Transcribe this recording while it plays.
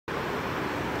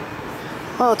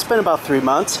Well, it's been about 3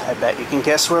 months. I bet you can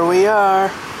guess where we are.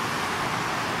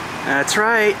 That's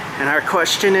right. And our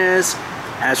question is,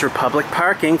 has Republic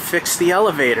Parking fixed the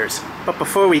elevators? But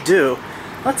before we do,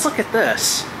 let's look at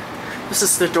this. This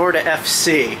is the door to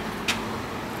FC.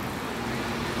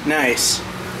 Nice.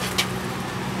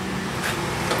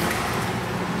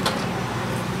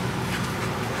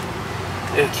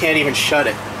 It can't even shut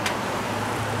it.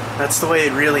 That's the way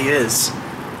it really is.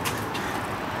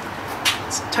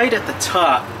 It's tight at the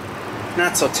top,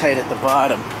 not so tight at the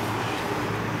bottom.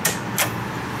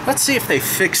 Let's see if they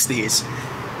fix these.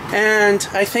 And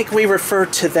I think we refer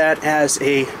to that as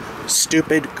a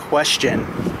stupid question.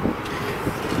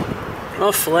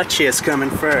 Well, Filechia is coming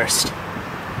first.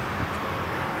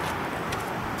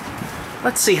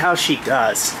 Let's see how she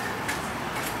does.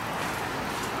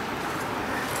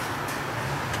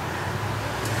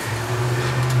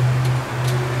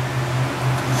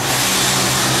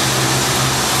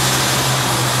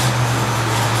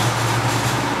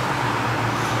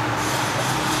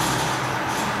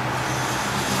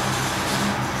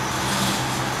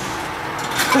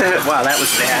 Wow, that was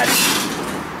bad.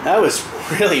 That was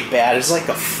really bad. It's like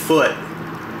a foot.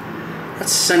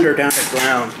 Let's send her down to the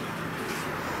ground.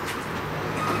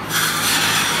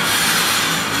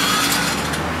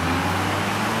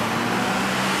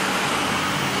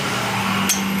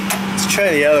 Let's try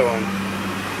the other one.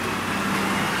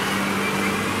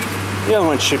 The other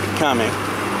one should be coming.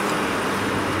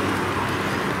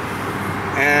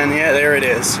 And yeah, there it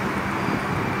is.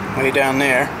 Way down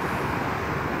there.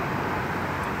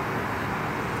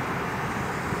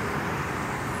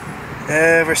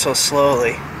 Ever so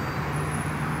slowly.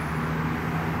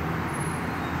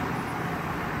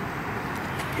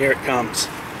 Here it comes.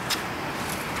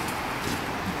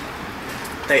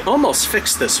 They almost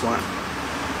fixed this one.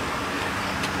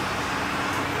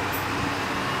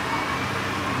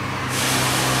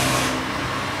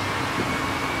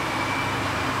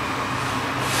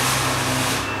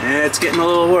 And it's getting a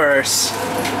little worse.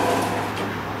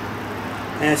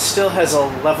 And it still has a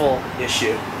level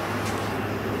issue.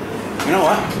 You know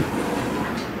what?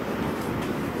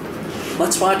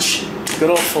 Let's watch good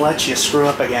old Filechia screw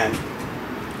up again.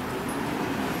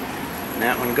 And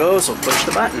that one goes, we'll push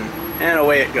the button, and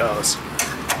away it goes.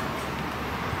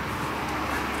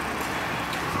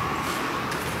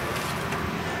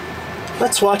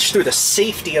 Let's watch through the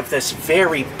safety of this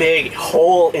very big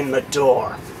hole in the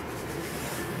door.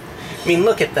 I mean,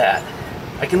 look at that.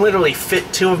 I can literally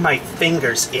fit 2 of my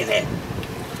fingers in it.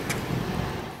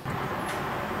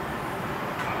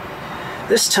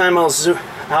 This time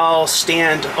I'll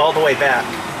stand all the way back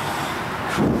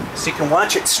so you can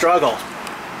watch it struggle.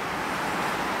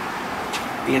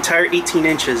 The entire 18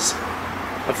 inches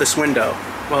of this window.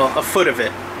 Well, a foot of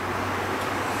it.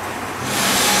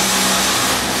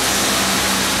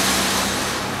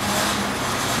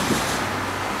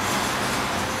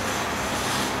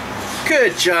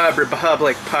 Good job,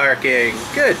 Republic Parking.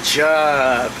 Good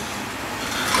job.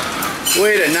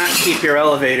 Way to not keep your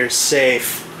elevators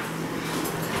safe.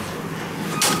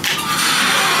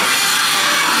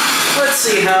 Let's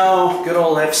see how good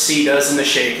old FC does in the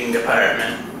shaking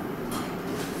department.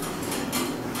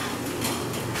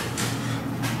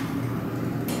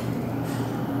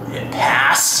 It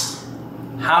passed.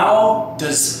 How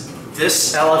does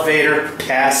this elevator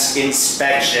pass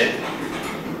inspection?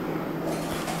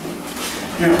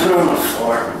 I'm gonna put it on the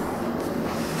floor.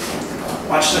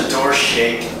 Watch the door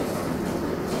shake.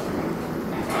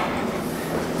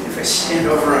 If I stand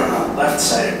over on the left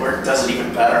side, it does it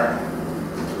even better.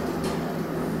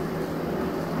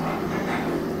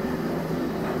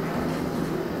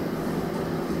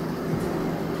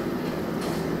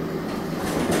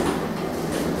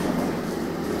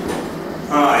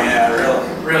 Oh yeah,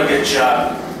 real good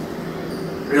job.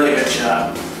 Really good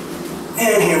job.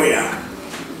 And here we are.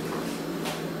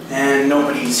 And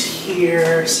nobody's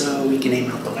here, so we can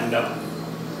aim out the window.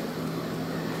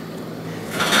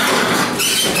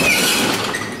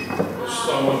 Will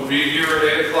someone be here at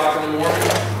 8 o'clock in the morning?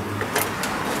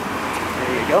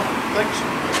 There you go.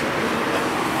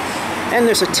 And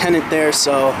there's a tenant there,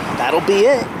 so that'll be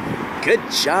it. Good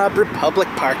job, Republic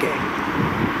Parking.